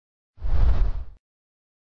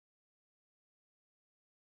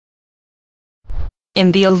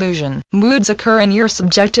in the illusion. Moods occur in your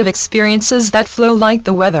subjective experiences that flow like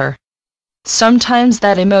the weather. Sometimes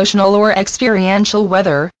that emotional or experiential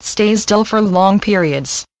weather stays dull for long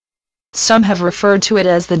periods. Some have referred to it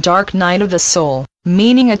as the dark night of the soul,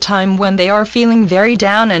 meaning a time when they are feeling very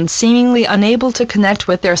down and seemingly unable to connect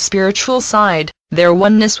with their spiritual side, their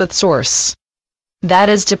oneness with Source. That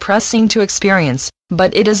is depressing to experience,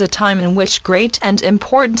 but it is a time in which great and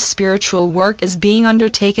important spiritual work is being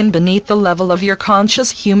undertaken beneath the level of your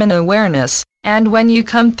conscious human awareness, and when you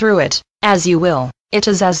come through it, as you will, it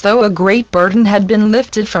is as though a great burden had been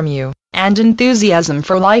lifted from you, and enthusiasm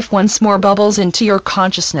for life once more bubbles into your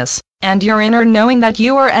consciousness, and your inner knowing that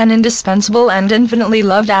you are an indispensable and infinitely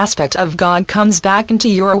loved aspect of God comes back into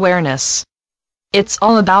your awareness. It's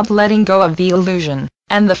all about letting go of the illusion,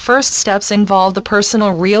 and the first steps involve the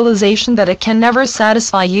personal realization that it can never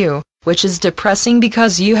satisfy you, which is depressing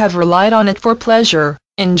because you have relied on it for pleasure,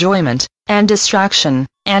 enjoyment, and distraction,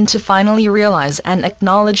 and to finally realize and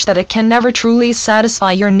acknowledge that it can never truly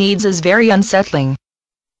satisfy your needs is very unsettling.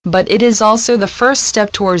 But it is also the first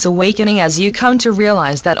step towards awakening as you come to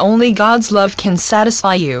realize that only God's love can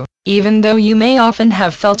satisfy you, even though you may often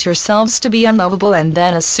have felt yourselves to be unlovable and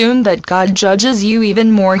then assume that God judges you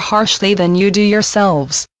even more harshly than you do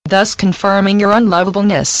yourselves, thus confirming your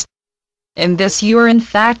unlovableness. In this you are in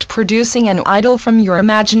fact producing an idol from your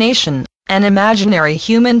imagination, an imaginary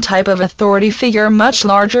human type of authority figure much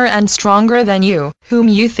larger and stronger than you, whom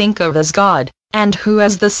you think of as God, and who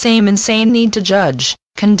has the same insane need to judge,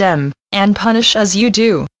 condemn, and punish as you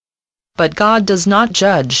do. But God does not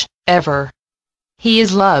judge, ever. He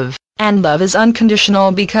is love, and love is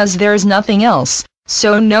unconditional because there is nothing else,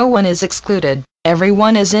 so no one is excluded,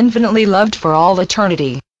 everyone is infinitely loved for all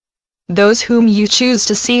eternity. Those whom you choose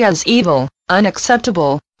to see as evil,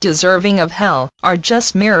 unacceptable, deserving of hell, are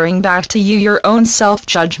just mirroring back to you your own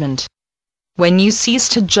self-judgment. When you cease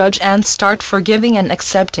to judge and start forgiving and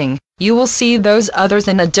accepting, you will see those others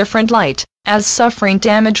in a different light, as suffering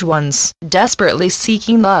damaged ones, desperately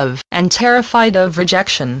seeking love, and terrified of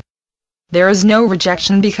rejection. There is no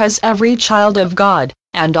rejection because every child of God,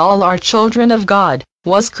 and all are children of God,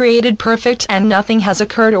 was created perfect and nothing has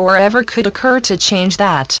occurred or ever could occur to change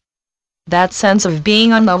that. That sense of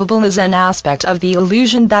being unlovable is an aspect of the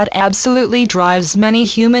illusion that absolutely drives many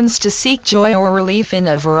humans to seek joy or relief in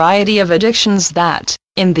a variety of addictions that,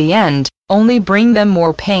 in the end, only bring them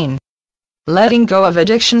more pain. Letting go of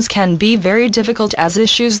addictions can be very difficult as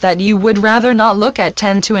issues that you would rather not look at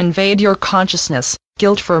tend to invade your consciousness,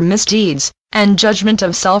 guilt for misdeeds, and judgment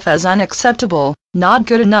of self as unacceptable, not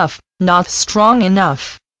good enough, not strong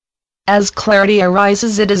enough. As clarity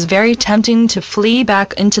arises, it is very tempting to flee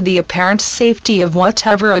back into the apparent safety of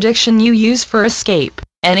whatever addiction you use for escape,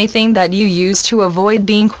 anything that you use to avoid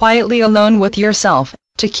being quietly alone with yourself,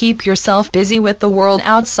 to keep yourself busy with the world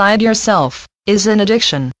outside yourself, is an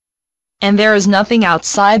addiction. And there is nothing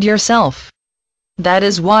outside yourself. That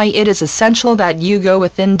is why it is essential that you go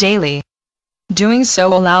within daily. Doing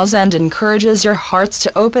so allows and encourages your hearts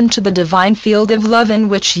to open to the divine field of love in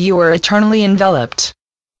which you are eternally enveloped.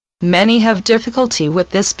 Many have difficulty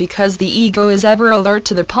with this because the ego is ever alert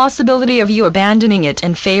to the possibility of you abandoning it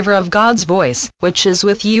in favor of God's voice, which is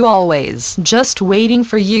with you always, just waiting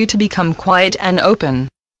for you to become quiet and open.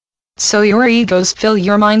 So your egos fill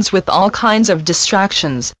your minds with all kinds of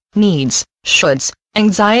distractions, needs, shoulds,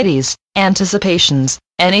 anxieties, anticipations,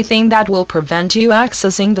 anything that will prevent you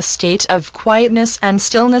accessing the state of quietness and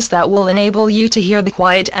stillness that will enable you to hear the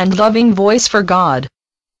quiet and loving voice for God.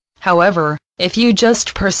 However, if you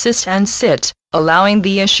just persist and sit, allowing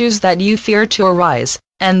the issues that you fear to arise,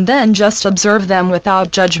 and then just observe them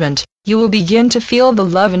without judgment, you will begin to feel the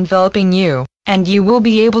love enveloping you, and you will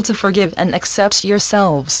be able to forgive and accept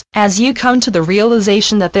yourselves, as you come to the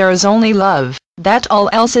realization that there is only love, that all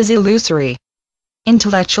else is illusory.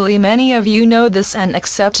 Intellectually many of you know this and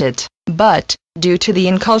accept it, but, due to the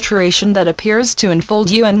enculturation that appears to enfold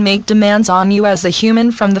you and make demands on you as a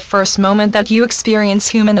human from the first moment that you experience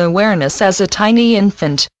human awareness as a tiny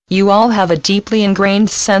infant, you all have a deeply ingrained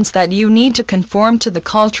sense that you need to conform to the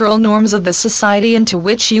cultural norms of the society into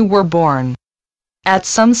which you were born. At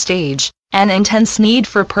some stage, an intense need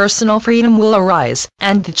for personal freedom will arise,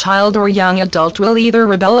 and the child or young adult will either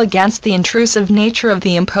rebel against the intrusive nature of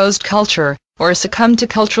the imposed culture, or succumb to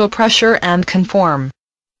cultural pressure and conform.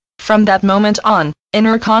 From that moment on,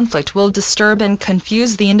 inner conflict will disturb and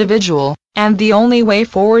confuse the individual, and the only way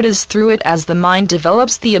forward is through it as the mind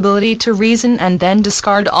develops the ability to reason and then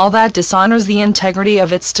discard all that dishonors the integrity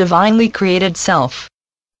of its divinely created self.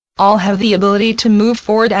 All have the ability to move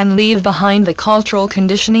forward and leave behind the cultural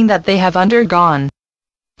conditioning that they have undergone.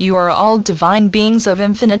 You are all divine beings of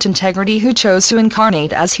infinite integrity who chose to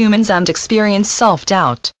incarnate as humans and experience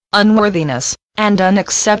self-doubt, unworthiness, and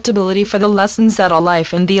unacceptability for the lessons that a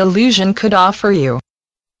life in the illusion could offer you.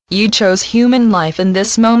 You chose human life in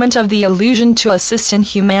this moment of the illusion to assist in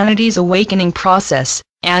humanity's awakening process,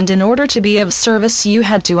 and in order to be of service you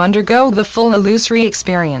had to undergo the full illusory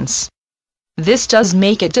experience. This does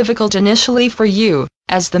make it difficult initially for you,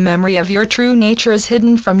 as the memory of your true nature is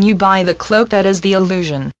hidden from you by the cloak that is the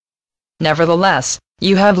illusion. Nevertheless,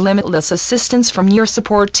 you have limitless assistance from your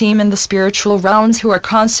support team in the spiritual realms who are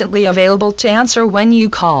constantly available to answer when you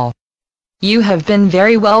call. You have been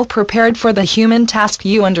very well prepared for the human task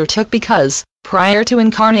you undertook because, prior to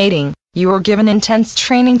incarnating, you were given intense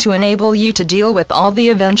training to enable you to deal with all the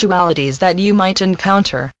eventualities that you might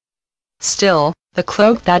encounter. Still, the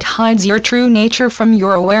cloak that hides your true nature from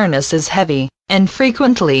your awareness is heavy, and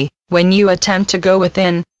frequently, when you attempt to go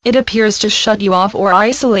within, it appears to shut you off or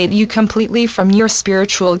isolate you completely from your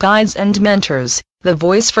spiritual guides and mentors, the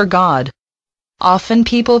voice for God. Often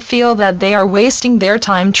people feel that they are wasting their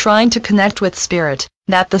time trying to connect with spirit,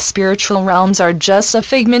 that the spiritual realms are just a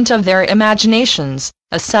figment of their imaginations,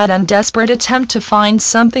 a sad and desperate attempt to find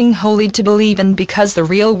something holy to believe in because the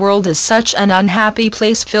real world is such an unhappy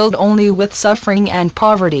place filled only with suffering and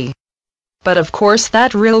poverty. But of course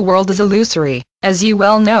that real world is illusory, as you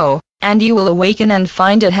well know, and you will awaken and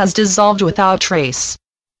find it has dissolved without trace.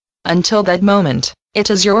 Until that moment, it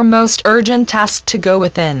is your most urgent task to go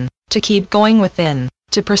within, to keep going within,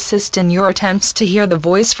 to persist in your attempts to hear the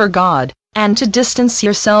voice for God, and to distance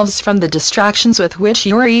yourselves from the distractions with which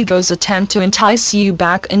your egos attempt to entice you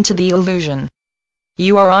back into the illusion.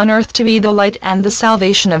 You are on earth to be the light and the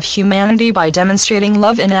salvation of humanity by demonstrating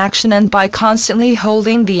love in action and by constantly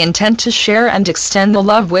holding the intent to share and extend the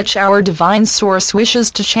love which our divine source wishes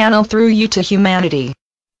to channel through you to humanity.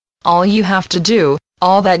 All you have to do,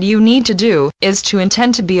 all that you need to do, is to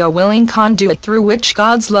intend to be a willing conduit through which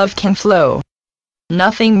God's love can flow.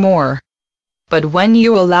 Nothing more. But when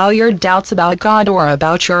you allow your doubts about God or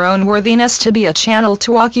about your own worthiness to be a channel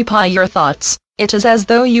to occupy your thoughts, it is as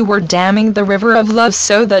though you were damming the river of love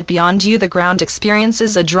so that beyond you the ground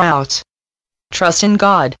experiences a drought. Trust in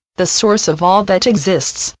God, the source of all that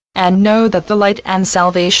exists, and know that the light and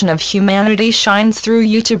salvation of humanity shines through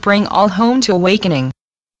you to bring all home to awakening.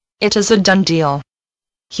 It is a done deal.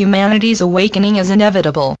 Humanity's awakening is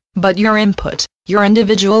inevitable, but your input, your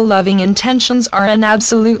individual loving intentions are an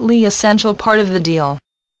absolutely essential part of the deal.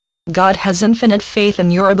 God has infinite faith in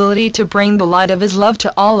your ability to bring the light of His love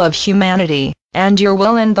to all of humanity, and your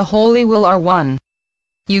will and the holy will are one.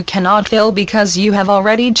 You cannot fail because you have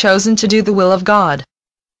already chosen to do the will of God.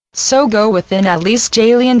 So go within at least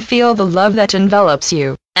daily and feel the love that envelops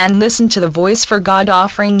you, and listen to the voice for God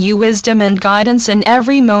offering you wisdom and guidance in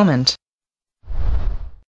every moment.